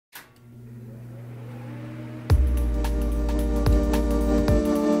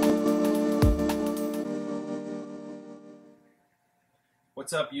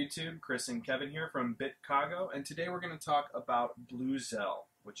What's up, YouTube? Chris and Kevin here from BitCago, and today we're going to talk about Bluzelle,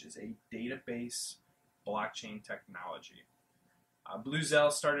 which is a database blockchain technology.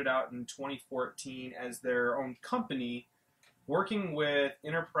 Bluzelle started out in 2014 as their own company, working with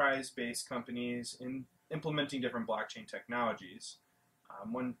enterprise-based companies in implementing different blockchain technologies.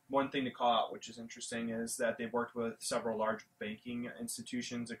 One thing to call out, which is interesting, is that they've worked with several large banking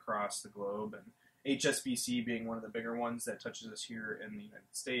institutions across the globe, and HSBC being one of the bigger ones that touches us here in the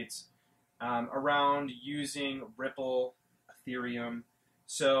United States, around using Ripple, Ethereum.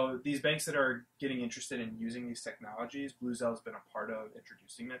 So these banks that are getting interested in using these technologies, Bluzelle has been a part of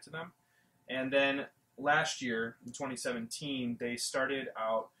introducing that to them. And then last year, in 2017, they started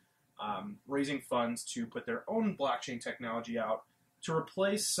out raising funds to put their own blockchain technology out to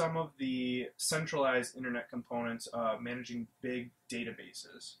replace some of the centralized internet components of managing big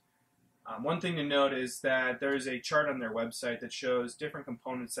databases. One thing to note is that there is a chart on their website that shows different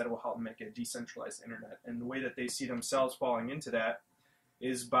components that will help make a decentralized internet. And the way that they see themselves falling into that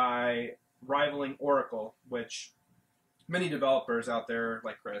is by rivaling Oracle, which many developers out there,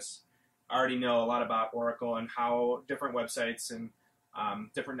 like Chris, already know a lot about Oracle and how different websites and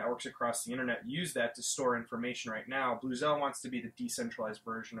different networks across the internet use that to store information right now. Bluzelle wants to be the decentralized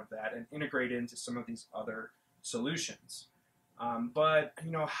version of that and integrate into some of these other solutions. But,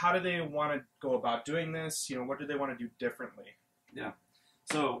 how do they want to go about doing this? What do they want to do differently? Yeah.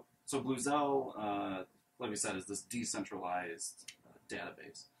 So Bluzelle, like we said, is this decentralized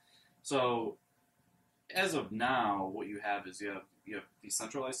database. So as of now, what you have is you have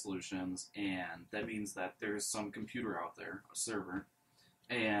decentralized solutions, and that means that there's some computer out there, a server,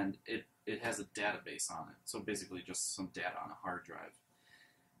 and it has a database on it. So basically just some data on a hard drive.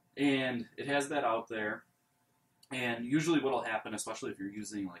 And it has that out there. And usually what will happen, especially if you're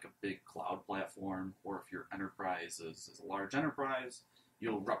using like a big cloud platform, or if your enterprise is a large enterprise,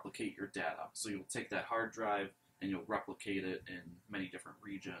 you'll replicate your data. So you'll take that hard drive and you'll replicate it in many different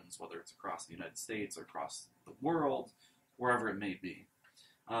regions, whether it's across the United States or across the world, wherever it may be.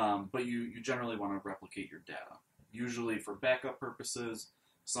 But you generally want to replicate your data. Usually for backup purposes,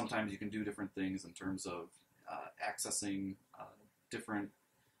 sometimes you can do different things in terms of accessing different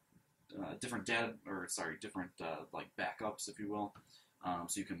data, like backups, if you will.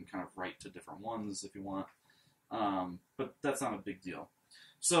 So you can kind of write to different ones if you want. But that's not a big deal.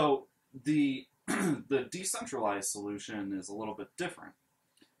 So the decentralized solution is a little bit different.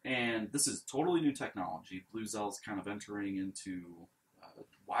 And this is totally new technology. Bluzelle's kind of entering into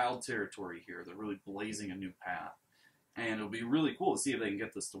wild territory here. They're really blazing a new path. And it'll be really cool to see if they can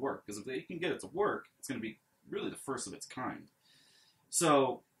get this to work. Because if they can get it to work, it's going to be really the first of its kind.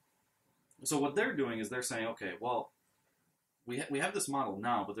 So what they're doing is they're saying, okay, well, we have this model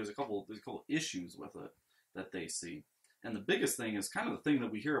now, but there's a couple issues with it that they see. And the biggest thing is kind of the thing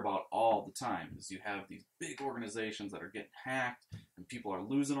that we hear about all the time, is you have these big organizations that are getting hacked, and people are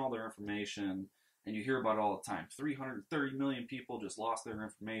losing all their information, and you hear about it all the time. 330 million people just lost their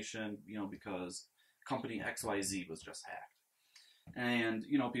information, because company XYZ was just hacked. And,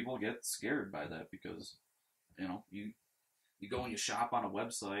 people get scared by that because, you go and you shop on a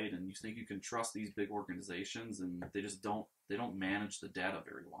website and you think you can trust these big organizations, and they just don't manage the data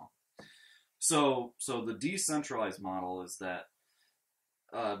very well. So the decentralized model is that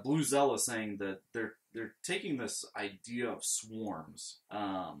Bluzelle is saying that they're taking this idea of swarms,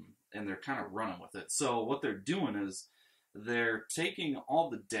 and they're kind of running with it. So what they're doing is they're taking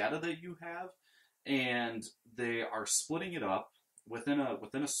all the data that you have, and they are splitting it up within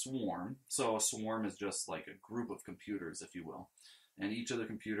a swarm. So a swarm is just like a group of computers, if you will. And each of the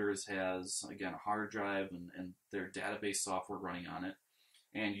computers has, again, a hard drive and their database software running on it.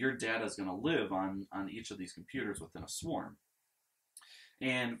 And your data is going to live on each of these computers within a swarm.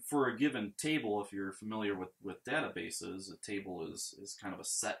 And for a given table, if you're familiar with databases, a table is kind of a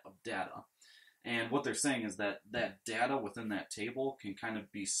set of data. And what they're saying is that data within that table can kind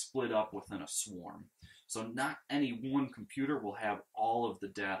of be split up within a swarm. So not any one computer will have all of the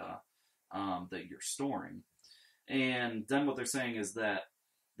data that you're storing. And then what they're saying is that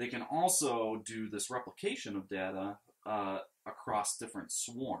they can also do this replication of data across different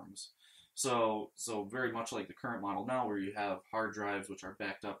swarms. So very much like the current model now, where you have hard drives which are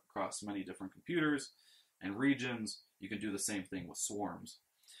backed up across many different computers and regions, you can do the same thing with swarms.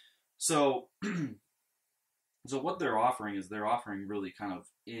 So what they're offering is they're offering really kind of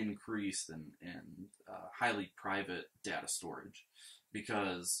increased and highly private data storage,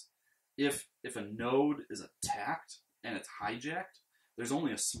 because if a node is attacked and it's hijacked, there's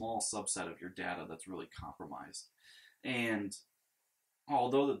only a small subset of your data that's really compromised. And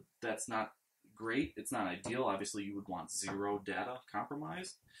although that's not great. It's not ideal. Obviously, you would want zero data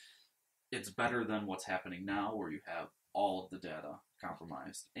compromised. It's better than what's happening now, where you have all of the data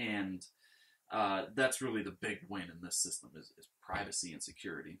compromised. And that's really the big win in this system is privacy and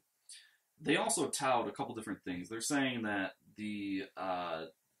security. They also tout a couple different things. They're saying that the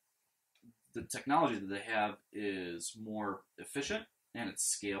technology that they have is more efficient and it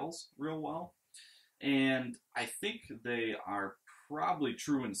scales real well. And I think they are probably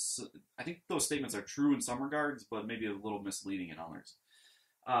true I think those statements are true in some regards, but maybe a little misleading in others.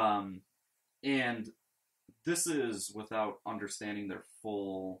 And this is without understanding their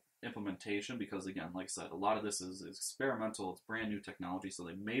full implementation, because again, like I said, a lot of this is experimental. It's brand new technology, so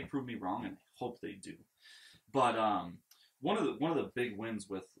they may prove me wrong, and I hope they do. But one of the big wins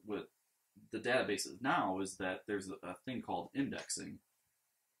with the databases now is that there's a thing called indexing,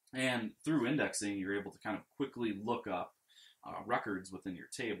 and through indexing, you're able to kind of quickly look up records within your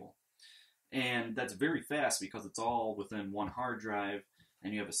table, and that's very fast because it's all within one hard drive,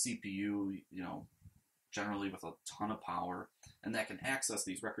 and you have a CPU, generally with a ton of power, and that can access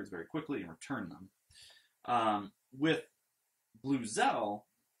these records very quickly and return them. With Bluzelle,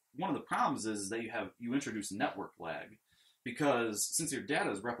 one of the problems is that you introduce network lag, because since your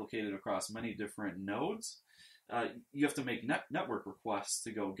data is replicated across many different nodes, you have to make network requests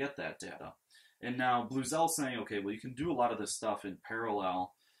to go get that data. And now Bluzelle's saying, okay, well, you can do a lot of this stuff in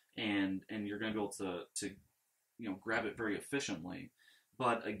parallel, and you're going to be able to grab it very efficiently.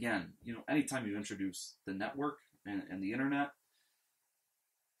 But again, anytime you introduce the network and the internet,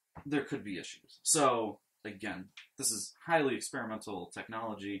 there could be issues. So again, this is highly experimental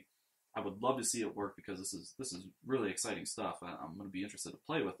technology. I would love to see it work, because this is really exciting stuff. I'm going to be interested to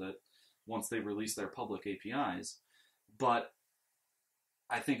play with it once they release their public APIs. But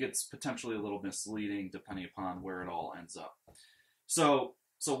I think it's potentially a little misleading depending upon where it all ends up. So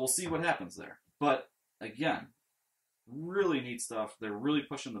we'll see what happens there. But again, really neat stuff. They're really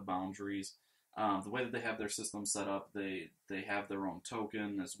pushing the boundaries. The way that they have their system set up, they have their own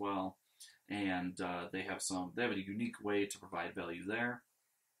token as well, and they have a unique way to provide value there.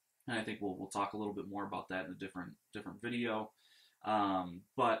 And I think we'll talk a little bit more about that in a different video.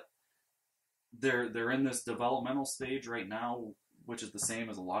 But they're in this developmental stage right now, which is the same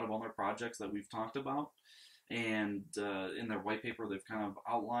as a lot of other projects that we've talked about. And in their white paper, they've kind of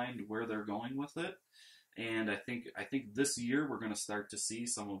outlined where they're going with it. And I think this year we're going to start to see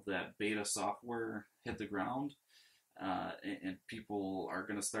some of that beta software hit the ground, and people are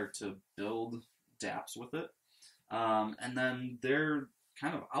going to start to build dApps with it. And then their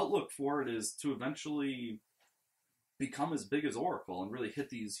kind of outlook for it is to eventually become as big as Oracle and really hit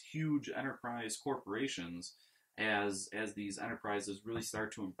these huge enterprise corporations as these enterprises really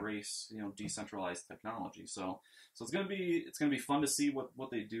start to embrace decentralized technology. So it's going to be fun to see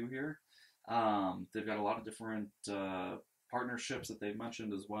what they do here. They've got a lot of different partnerships that they've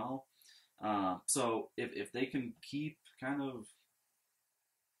mentioned as well. So if they can keep kind of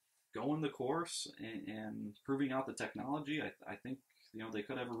going the course and proving out the technology, I think they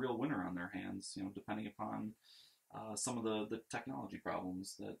could have a real winner on their hands. Depending upon some of the technology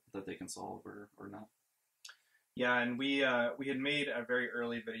problems that they can solve or not. Yeah, and we had made a very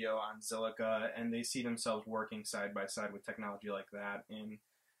early video on Zilliqa, and they see themselves working side by side with technology like that.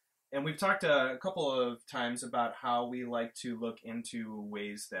 And we've talked a couple of times about how we like to look into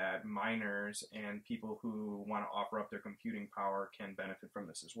ways that miners and people who want to offer up their computing power can benefit from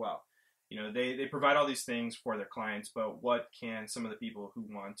this as well. They provide all these things for their clients, but what can some of the people who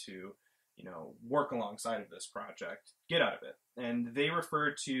want to, work alongside of this project get out of it? And they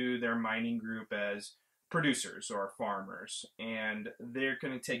refer to their mining group as producers or farmers, and they're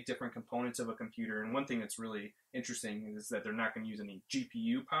going to take different components of a computer. And one thing that's really interesting is that they're not going to use any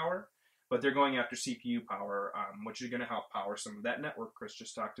GPU power, but they're going after CPU power, which is going to help power some of that network Chris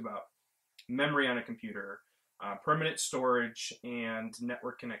just talked about, memory on a computer, permanent storage, and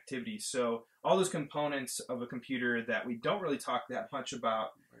network connectivity. So all those components of a computer that we don't really talk that much about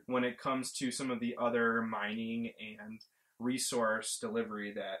when it comes to some of the other mining and resource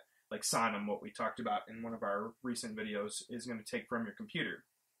delivery that, like Sonam, what we talked about in one of our recent videos, is going to take from your computer.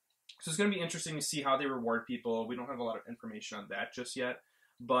 So it's going to be interesting to see how they reward people. We don't have a lot of information on that just yet,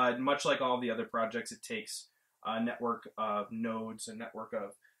 but much like all the other projects, it takes a network of nodes, a network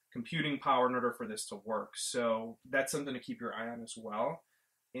of computing power in order for this to work. So that's something to keep your eye on as well.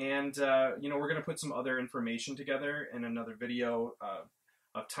 And, we're going to put some other information together in another video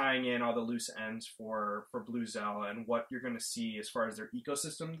of tying in all the loose ends for Bluzelle and what you're going to see as far as their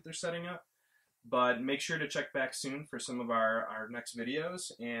ecosystem that they're setting up. But make sure to check back soon for some of our next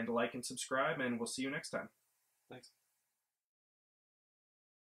videos, and like and subscribe, and we'll see you next time. Thanks.